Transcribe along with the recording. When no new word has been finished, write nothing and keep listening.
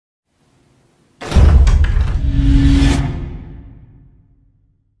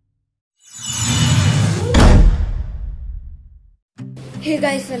Hey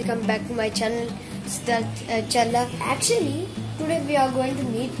guys, welcome back to my channel. It's that Challa. Actually, today we are going to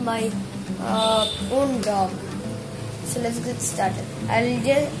meet my own dog. So let's get started.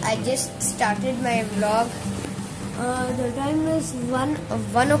 I just started my vlog. The time is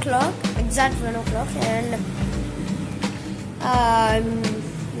 1 o'clock, exact 1 o'clock, and I'm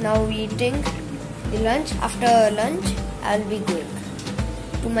now eating the lunch. After lunch, I'll be going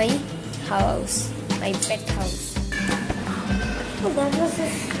to my house, my pet house. Oh, that was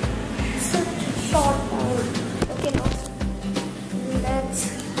such a short time. Okay, now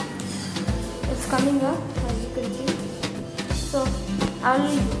it's coming up, as you can see. So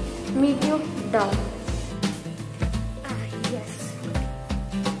I'll meet you down. Yes.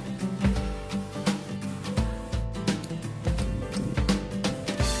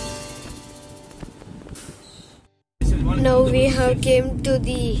 Now we have came to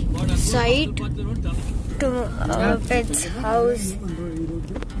the site. To our pet's house.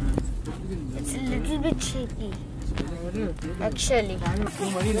 It's a little bit shaky, actually.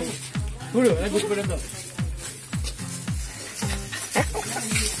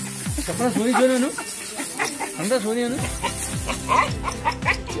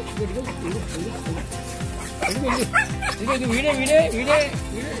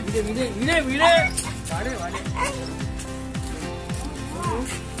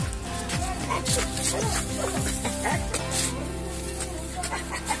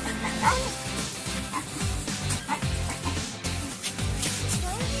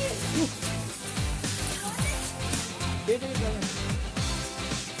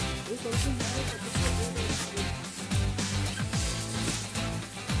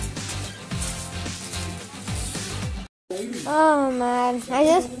 Oh man, I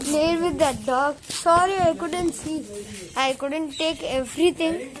just played with that dog. Sorry, I couldn't see. I couldn't take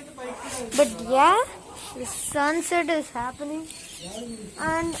everything. But yeah, the sunset is happening.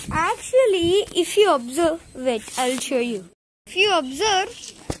 And actually, if you observe, wait, I'll show you. If you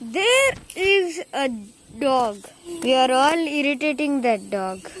observe, there is a dog. We are all irritating that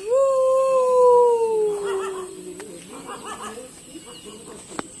dog.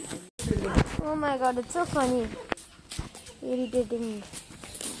 Oh my god, it's so funny. Irritating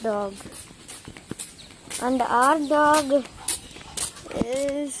dog. And our dog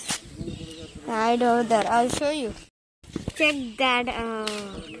is right over there. I'll show you. Check that out.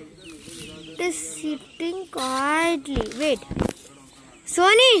 It is sitting quietly. Wait.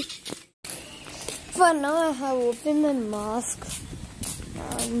 Sony! For now I have opened my mask.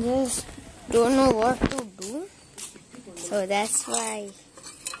 I just don't know what to do. So that's why.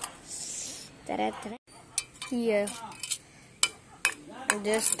 Here. I'm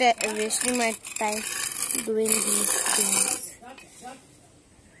just wasting my time doing these things.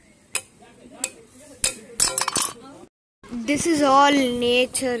 This is all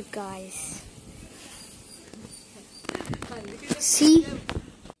nature, guys. See?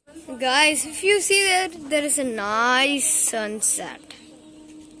 Guys, if you see there is a nice sunset.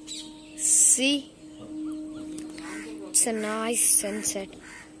 See? It's a nice sunset.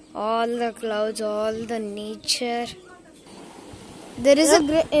 All the clouds, all the nature. There is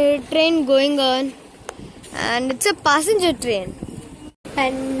a train going on, and it's a passenger train.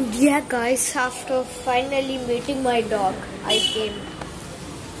 And yeah guys, after finally meeting my dog, I came.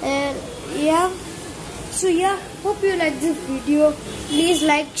 And yeah, so yeah, hope you like this video. Please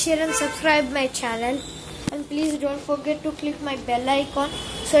like, share and subscribe my channel. And please don't forget to click my bell icon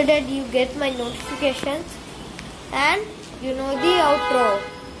so that you get my notifications. And you know the outro.